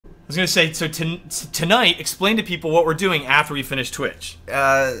was gonna say, so tonight, explain to people what we're doing after we finish Twitch.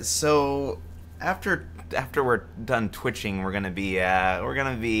 So after we're done twitching, we're gonna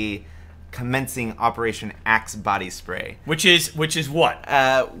be commencing Operation Axe Body Spray. Which is what?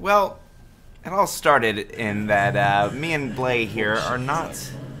 Well, it all started in that me and Blay here are not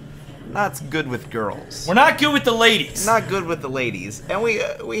good with girls. We're not good with the ladies. Not good with the ladies, and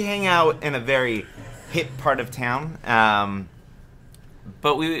we hang out in a very hip part of town.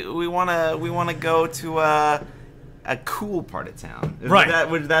 But we wanna go to a cool part of town. Right.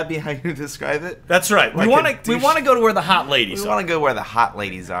 Would that be how you describe it? That's right. Like we wanna go to where the hot ladies We are. want to go where the hot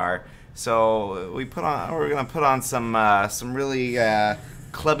ladies are. So we're gonna put on some really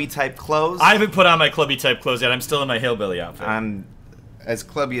clubby type clothes. I haven't put on my clubby type clothes yet. I'm still in my hillbilly outfit. I'm as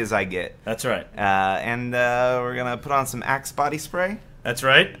clubby as I get. That's right. And we're gonna put on some Axe body spray. That's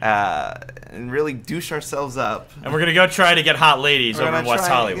right. And really douche ourselves up. And we're gonna go try to get hot ladies over in West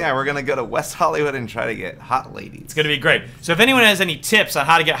Hollywood. Yeah, we're gonna go to West Hollywood and try to get hot ladies. It's gonna be great. So if anyone has any tips on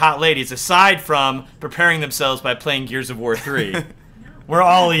how to get hot ladies, aside from preparing themselves by playing Gears of War 3, we're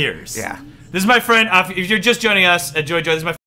all ears. Yeah. This is my friend. If you're just joining us, Joy, this is my